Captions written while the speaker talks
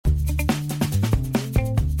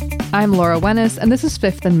I'm Laura Wennis, and this is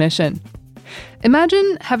Fifth and Mission.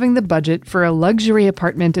 Imagine having the budget for a luxury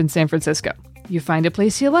apartment in San Francisco. You find a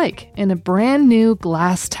place you like in a brand new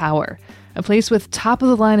glass tower, a place with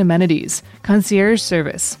top-of-the-line amenities, concierge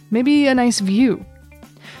service, maybe a nice view.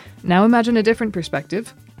 Now imagine a different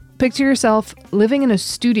perspective. Picture yourself living in a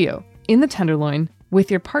studio in the Tenderloin with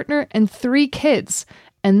your partner and 3 kids,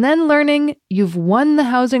 and then learning you've won the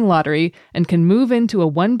housing lottery and can move into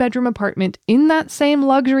a 1-bedroom apartment in that same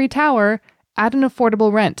luxury tower at an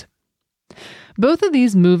affordable rent. Both of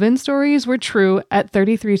these move-in stories were true at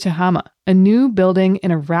 33 Tehama, a new building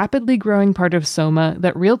in a rapidly growing part of Soma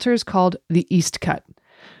that realtors called the East Cut.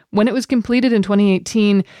 When it was completed in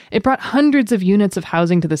 2018, it brought hundreds of units of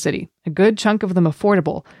housing to the city, a good chunk of them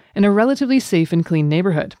affordable, in a relatively safe and clean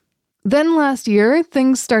neighborhood. Then last year,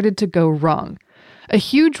 things started to go wrong. A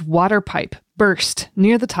huge water pipe burst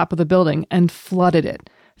near the top of the building and flooded it.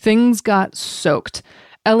 Things got soaked.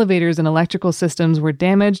 Elevators and electrical systems were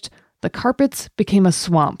damaged. The carpets became a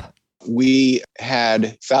swamp. We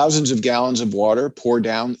had thousands of gallons of water pour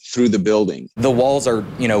down through the building. The walls are,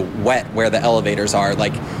 wet where the elevators are.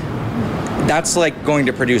 That's going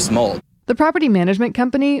to produce mold. The property management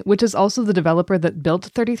company, which is also the developer that built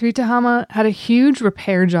 33 Tehama, had a huge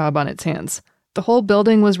repair job on its hands. The whole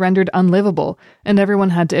building was rendered unlivable, and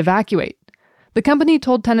everyone had to evacuate. The company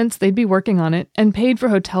told tenants they'd be working on it and paid for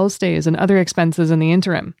hotel stays and other expenses in the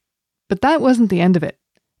interim. But that wasn't the end of it.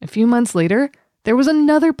 A few months later, there was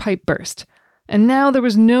another pipe burst, and now there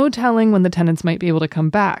was no telling when the tenants might be able to come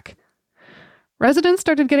back. Residents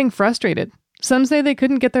started getting frustrated. Some say they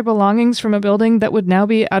couldn't get their belongings from a building that would now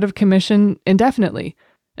be out of commission indefinitely.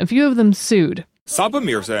 A few of them sued. Saba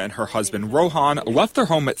Mirza and her husband Rohan left their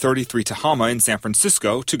home at 33 Tehama in San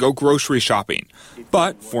Francisco to go grocery shopping.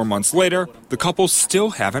 But 4 months later, the couple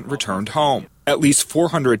still haven't returned home. At least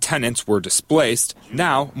 400 tenants were displaced.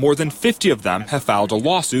 Now, more than 50 of them have filed a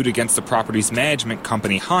lawsuit against the property's management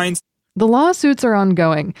company, Hines. The lawsuits are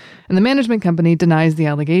ongoing, and the management company denies the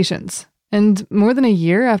allegations. And more than a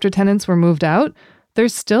year after tenants were moved out,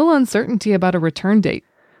 there's still uncertainty about a return date.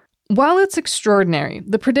 While it's extraordinary,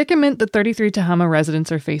 the predicament that 33 Tehama residents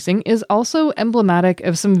are facing is also emblematic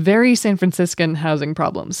of some very San Franciscan housing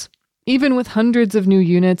problems. Even with hundreds of new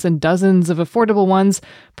units and dozens of affordable ones,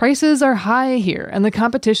 prices are high here, and the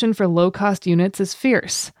competition for low-cost units is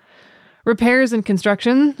fierce. Repairs and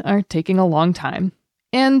construction are taking a long time.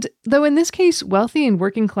 And though in this case wealthy and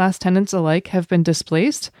working-class tenants alike have been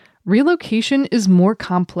displaced, relocation is more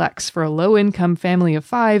complex for a low-income family of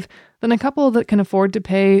 5 than a couple that can afford to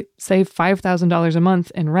pay, say, $5,000 a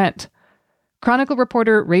month in rent. Chronicle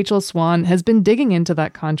reporter Rachel Swan has been digging into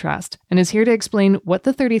that contrast and is here to explain what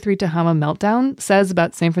the 33 Tehama meltdown says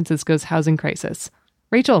about San Francisco's housing crisis.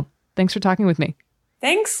 Rachel, thanks for talking with me.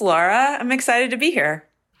 Thanks, Laura. I'm excited to be here.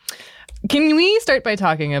 Can we start by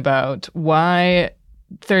talking about why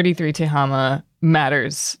 33 Tehama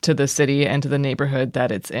matters to the city and to the neighborhood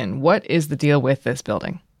that it's in? What is the deal with this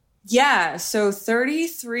building? Yeah, so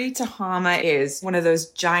 33 Tehama is one of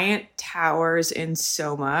those giant towers in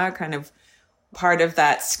Soma, kind of part of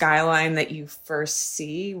that skyline that you first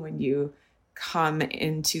see when you come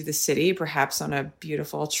into the city, perhaps on a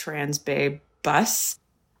beautiful Transbay bus.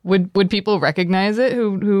 Would people recognize it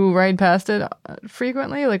who ride past it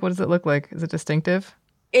frequently? What does it look like? Is it distinctive?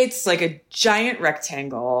 It's like a giant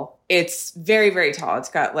rectangle. It's very, very tall. It's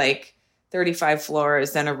got 35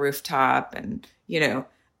 floors, then a rooftop, and,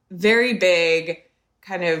 very big,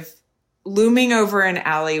 kind of looming over an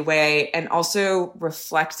alleyway and also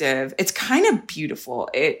reflective. It's kind of beautiful.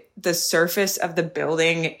 The surface of the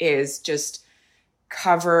building is just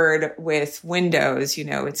covered with windows.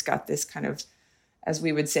 It's got this kind of, as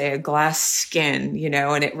we would say, a glass skin,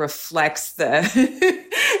 and it reflects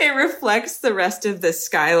it reflects the rest of the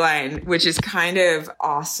skyline, which is kind of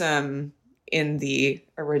awesome in the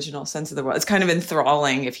original sense of the word. It's kind of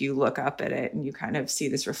enthralling if you look up at it and you kind of see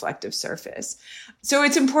this reflective surface. So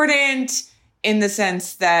it's important in the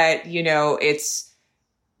sense that, it's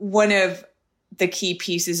one of the key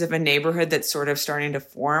pieces of a neighborhood that's sort of starting to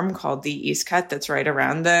form called the East Cut that's right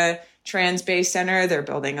around the Transbay Center. They're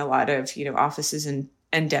building a lot of, offices and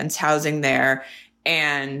dense housing there.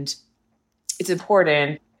 And it's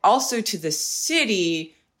important also to the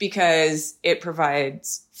city because it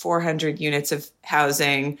provides 400 units of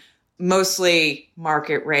housing, mostly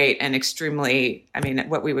market rate and extremely,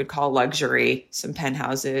 what we would call luxury, some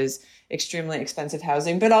penthouses, extremely expensive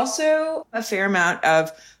housing, but also a fair amount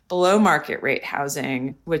of below market rate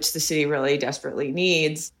housing, which the city really desperately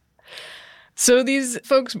needs. So these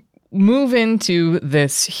folks move into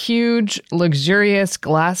this huge, luxurious,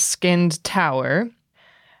 glass-skinned tower,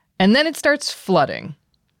 and then it starts flooding.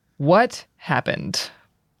 What happened?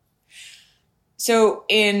 So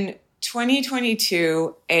in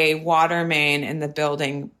 2022, a water main in the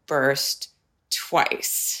building burst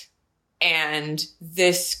twice. And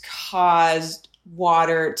this caused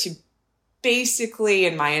water to basically,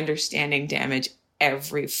 in my understanding, damage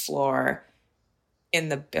every floor in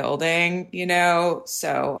the building,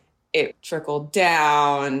 So it trickled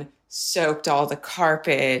down, soaked all the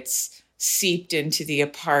carpets, seeped into the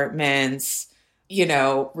apartments,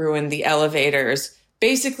 ruined the elevators,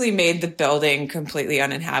 basically made the building completely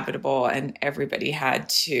uninhabitable, and everybody had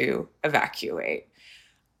to evacuate.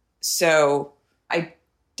 So I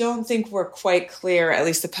don't think we're quite clear, at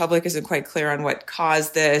least the public isn't quite clear on what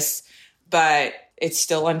caused this, but it's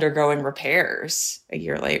still undergoing repairs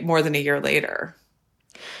more than a year later.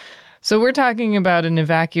 So we're talking about an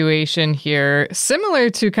evacuation here, similar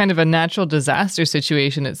to kind of a natural disaster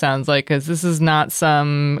situation, it sounds like, because this is not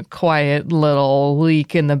some quiet little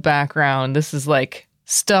leak in the background. This is like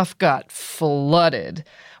stuff got flooded.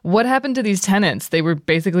 What happened to these tenants? They were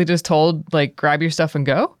basically just told, like, grab your stuff and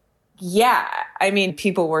go? Yeah. I mean,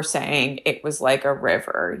 people were saying it was like a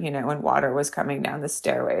river, and water was coming down the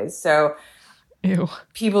stairways. So Ew.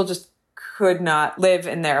 People just could not live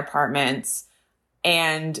in their apartments.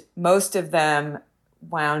 And most of them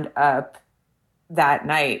wound up that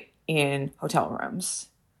night in hotel rooms.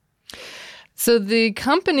 So the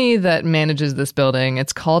company that manages this building,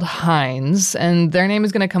 it's called Hines, and their name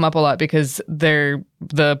is going to come up a lot because they're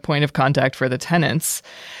the point of contact for the tenants.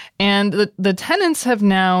 And the tenants have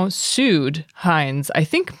now sued Hines. I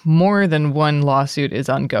think more than one lawsuit is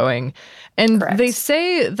ongoing. And Correct. They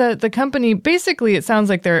say that the company, basically, it sounds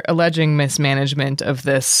like they're alleging mismanagement of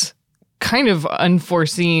this kind of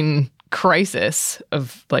unforeseen crisis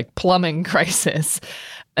of like plumbing crisis.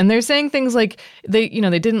 And they're saying things like they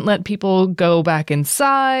didn't let people go back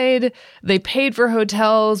inside. They paid for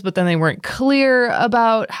hotels, but then they weren't clear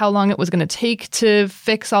about how long it was going to take to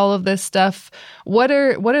fix all of this stuff. What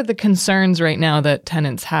are the concerns right now that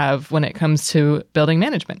tenants have when it comes to building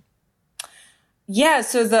management? Yeah,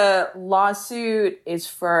 so the lawsuit is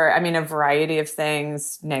for, a variety of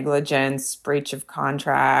things: negligence, breach of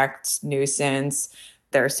contract, nuisance.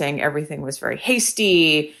 They're saying everything was very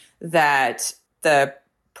hasty, that the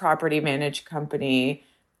property managed company,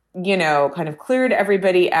 kind of cleared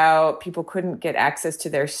everybody out. People couldn't get access to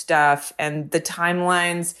their stuff. And the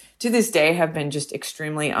timelines to this day have been just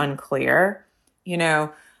extremely unclear.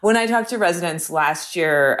 When I talked to residents last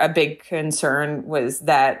year, a big concern was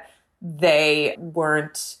that they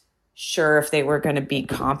weren't sure if they were going to be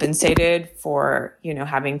compensated for,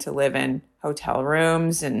 having to live in hotel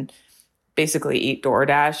rooms and basically eat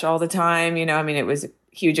DoorDash all the time. It was a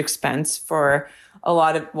huge expense for a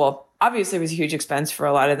lot of, obviously it was a huge expense for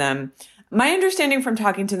a lot of them. My understanding from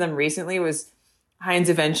talking to them recently was Hines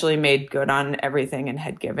eventually made good on everything and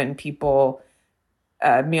had given people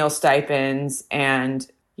meal stipends and,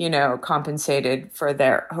 compensated for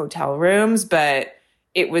their hotel rooms, but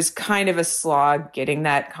it was kind of a slog getting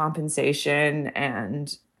that compensation.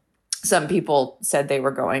 And some people said they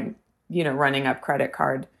were going, running up credit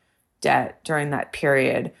card debt during that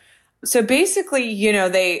period. So basically,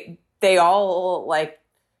 they all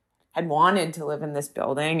had wanted to live in this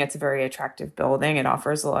building. It's a very attractive building. It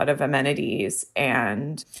offers a lot of amenities.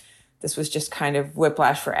 And this was just kind of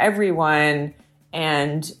whiplash for everyone.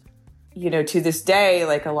 And, to this day,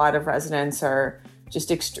 a lot of residents are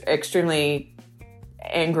just extremely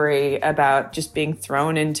angry about just being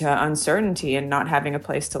thrown into uncertainty and not having a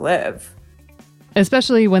place to live.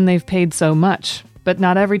 Especially when they've paid so much. But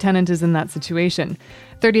not every tenant is in that situation.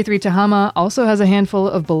 33 Tehama also has a handful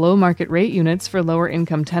of below-market rate units for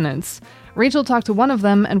lower-income tenants. Rachel talked to one of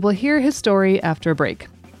them, and we'll hear his story after a break.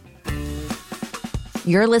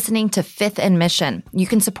 You're listening to Fifth and Mission. You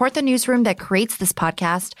can support the newsroom that creates this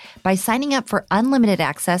podcast by signing up for unlimited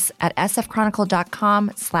access at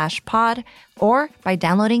sfchronicle.com/pod or by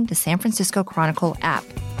downloading the San Francisco Chronicle app.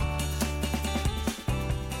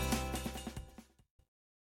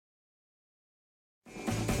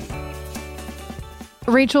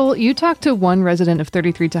 Rachel, you talked to one resident of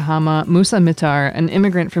 33 Tehama, Musa Mitar, an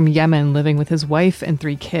immigrant from Yemen living with his wife and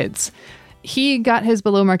 3 kids. He got his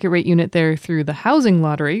below-market rate unit there through the housing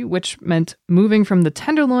lottery, which meant moving from the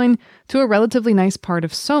Tenderloin to a relatively nice part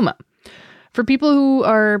of Soma. For people who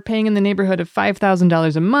are paying in the neighborhood of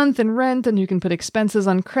 $5,000 a month in rent and who can put expenses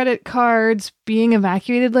on credit cards, being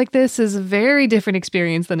evacuated like this is a very different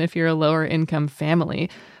experience than if you're a lower-income family.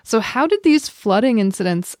 So how did these flooding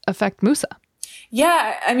incidents affect Musa?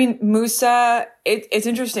 Yeah, Musa, it's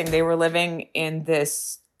interesting. They were living in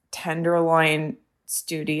this Tenderloin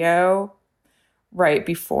studio right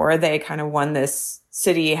before they kind of won this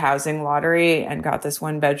city housing lottery and got this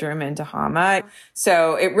 1-bedroom in Tehama.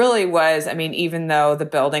 So it really was, I mean, even though the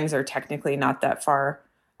buildings are technically not that far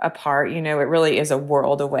apart, it really is a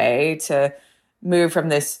world away to move from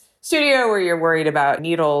this studio where you're worried about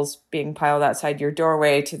needles being piled outside your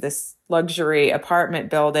doorway to this luxury apartment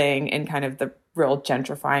building in kind of the real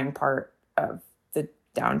gentrifying part of the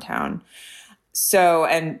downtown. So,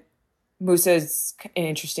 and Musa's an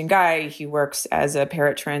interesting guy. He works as a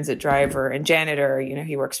paratransit driver and janitor.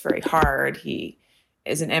 He works very hard. He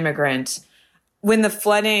is an immigrant. When the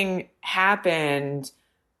flooding happened,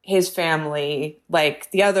 his family,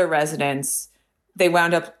 like the other residents, they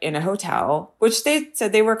wound up in a hotel, which they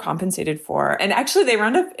said they were compensated for. And actually they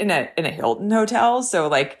wound up in a Hilton hotel. So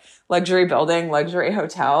like luxury building, luxury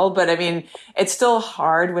hotel. But I mean, it's still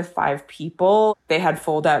hard with 5 people. They had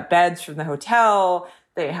fold out beds from the hotel.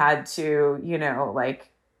 They had to,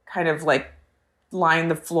 kind of line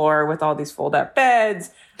the floor with all these fold out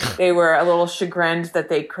beds. They were a little chagrined that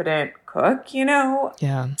they couldn't cook,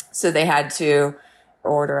 Yeah. So they had to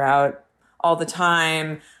order out all the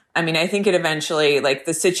time. I mean, I think it eventually,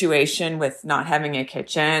 the situation with not having a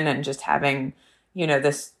kitchen and just having,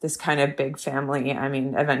 this kind of big family. I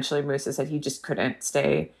mean, eventually Musa said he just couldn't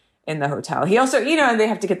stay in the hotel. He also, they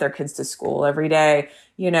have to get their kids to school every day,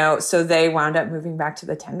 so they wound up moving back to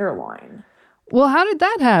the Tenderloin. Well, how did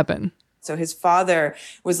that happen? So his father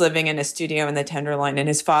was living in a studio in the Tenderloin, and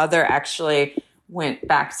his father actually went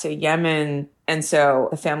back to Yemen. And so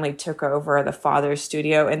the family took over the father's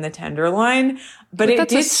studio in the Tenderloin. But it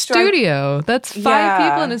that's did a studio. That's 5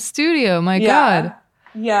 people in a studio. My God.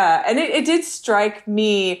 Yeah. And it did strike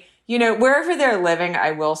me, wherever they're living,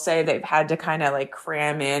 I will say they've had to kind of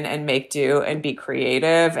cram in and make do and be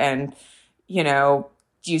creative and,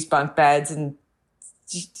 use bunk beds and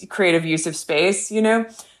creative use of space,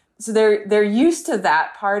 So they're used to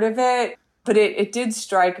that part of it. But it did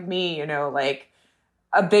strike me,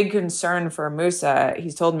 a big concern for Musa,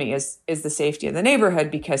 he's told me, is the safety of the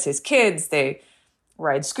neighborhood, because his kids, they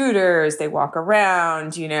ride scooters, they walk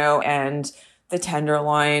around, and the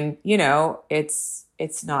Tenderloin,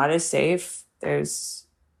 it's not as safe. There's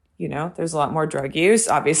a lot more drug use,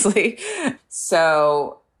 obviously.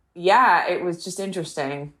 So yeah, it was just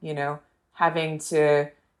interesting, having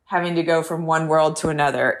to go from one world to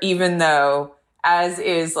another, even though, as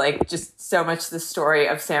is just so much the story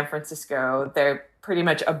of San Francisco, they're pretty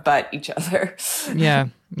much abut each other. Yeah.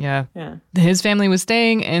 His family was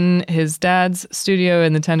staying in his dad's studio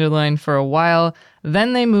in the Tenderloin for a while.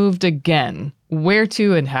 Then they moved again. Where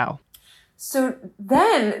to and how? So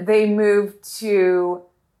then they moved to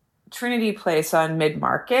Trinity Place on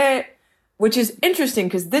Mid-Market, which is interesting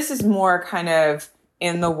because this is more kind of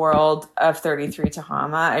in the world of 33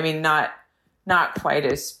 Tehama. I mean, not quite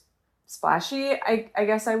as splashy, I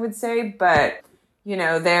guess I would say, but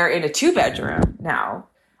they're in a 2-bedroom now.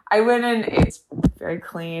 I went in, it's very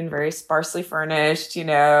clean, very sparsely furnished, they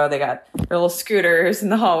got their little scooters in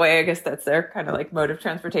the hallway. I guess that's their kind of mode of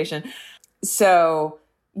transportation. So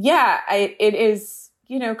yeah, it is,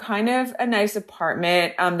 kind of a nice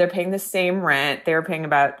apartment. They're paying the same rent. They were paying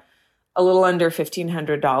about a little under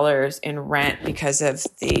 $1,500 in rent because of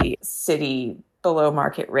the city below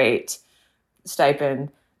market rate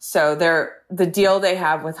stipend. So the deal they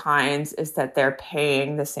have with Hines is that they're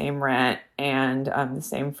paying the same rent and the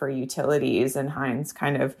same for utilities, and Hines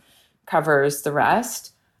kind of covers the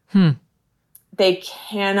rest. They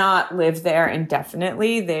cannot live there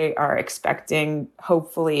indefinitely. They are expecting,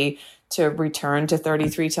 hopefully, to return to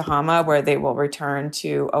 33 Tehama, where they will return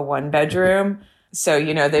to a 1-bedroom. So,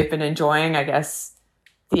 they've been enjoying, I guess,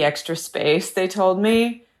 the extra space, they told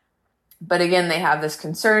me. But again, they have this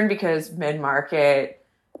concern because Mid-Market,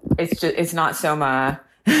 it's not Soma.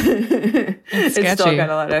 It's still got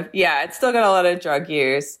a lot of drug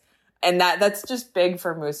use. And that's just big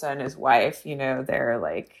for Musa and his wife.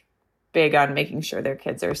 They're big on making sure their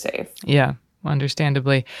kids are safe. Yeah,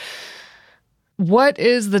 understandably. What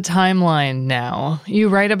is the timeline now? You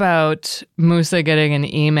write about Musa getting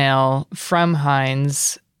an email from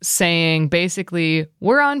Hines saying basically,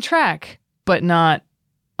 we're on track, but not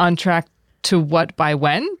on track to what by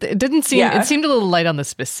when? It didn't seem, It seemed a little light on the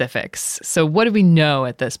specifics. So what do we know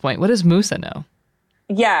at this point? What does Musa know?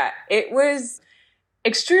 Yeah, it was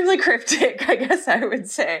extremely cryptic, I guess I would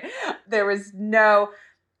say.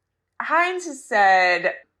 Hines has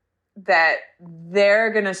said that they're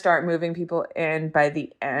going to start moving people in by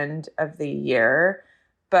the end of the year,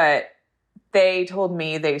 but they told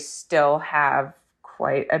me they still have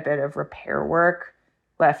quite a bit of repair work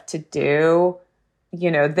left to do.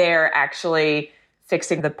 They're actually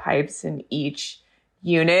fixing the pipes in each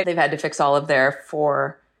unit. They've had to fix all of their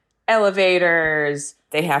 4 elevators.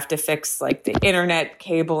 They have to fix like the internet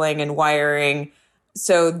cabling and wiring.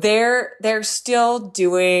 So they're still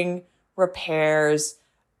doing repairs.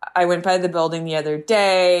 I went by the building the other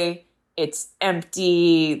day. It's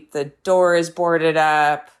empty. The door is boarded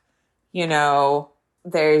up. You know,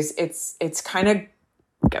 it's kind of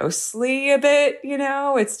ghostly a bit, you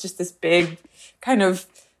know? It's just this big kind of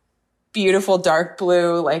beautiful dark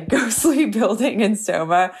blue, like ghostly building in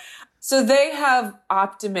Soma. So they have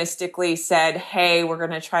optimistically said, hey, we're going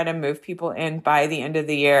to try to move people in by the end of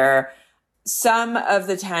the year. Some of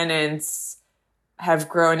the tenants have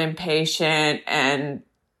grown impatient and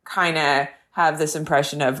kind of have this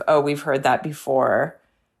impression of, oh, we've heard that before.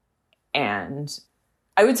 And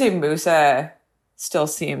I would say Musa still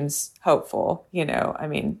seems hopeful, you know. I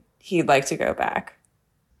mean, he'd like to go back.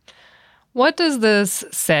 What does this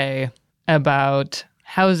say about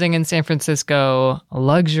housing in San Francisco,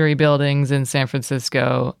 luxury buildings in San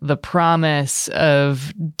Francisco, the promise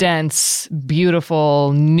of dense,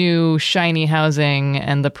 beautiful, new, shiny housing,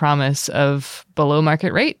 and the promise of below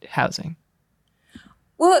market rate housing?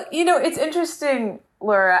 Well, you know, it's interesting,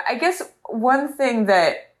 Laura. I guess one thing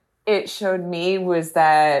that it showed me was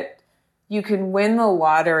that you can win the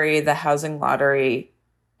lottery, the housing lottery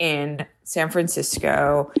in San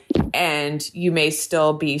Francisco, and you may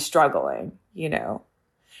still be struggling, you know.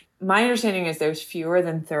 My understanding is there's fewer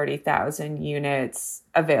than 30,000 units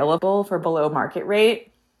available for below market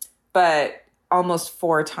rate, but almost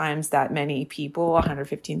 4 times that many people,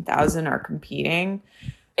 115,000, are competing.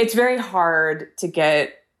 It's very hard to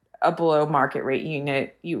get a below market rate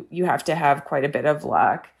unit. You have to have quite a bit of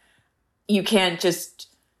luck. You can't just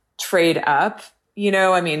trade up, you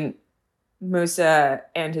know. I mean, Musa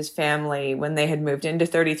and his family, when they had moved into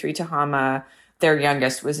 33 Tehama, their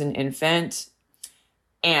youngest was an infant.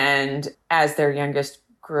 And as their youngest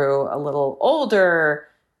grew a little older,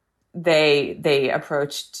 they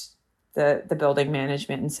approached the building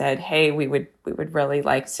management and said, hey, we would really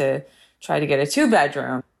like to try to get a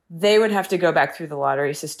 2-bedroom. They would have to go back through the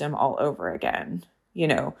lottery system all over again, you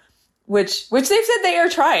know, which they've said they are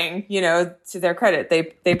trying, you know, to their credit.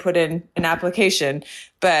 They put in an application,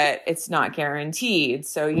 but it's not guaranteed.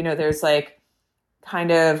 So, you know, there's like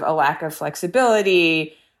kind of a lack of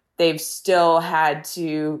flexibility. They've still had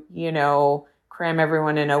to, you know, cram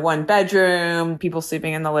everyone in a 1-bedroom, people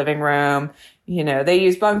sleeping in the living room. You know, they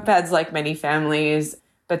use bunk beds like many families,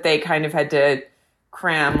 but they kind of had to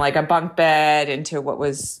cram like a bunk bed into what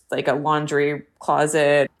was like a laundry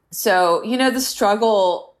closet. So, you know, the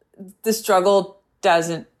struggle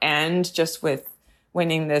doesn't end just with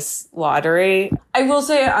winning this lottery. I will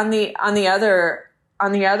say on the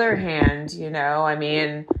other hand, you know, I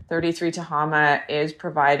mean, 33 Tehama is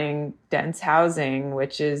providing dense housing,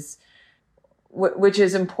 which is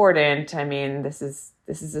important. I mean, this is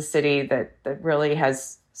a city that really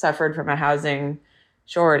has suffered from a housing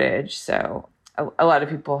shortage. So a lot of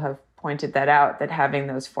people have pointed that out, that having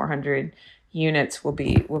those 400 units will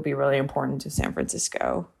be really important to San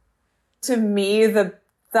Francisco. To me, the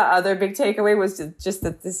other big takeaway was just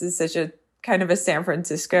that this is such a kind of a San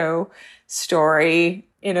Francisco story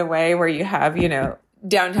in a way, where you have, you know,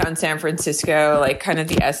 downtown San Francisco, like kind of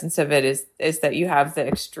the essence of it is that you have the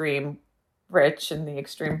extreme rich and the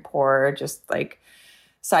extreme poor just like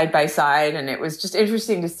side by side. And it was just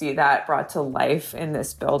interesting to see that brought to life in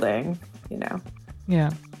this building, you know.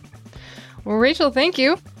 Yeah. Well, Rachel, thank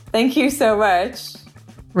you. Thank you so much.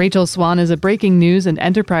 Rachel Swan is a breaking news and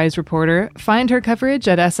enterprise reporter. Find her coverage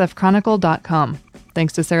at sfchronicle.com.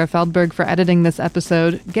 Thanks to Sarah Feldberg for editing this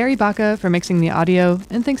episode, Gary Baca for mixing the audio,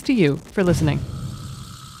 and thanks to you for listening.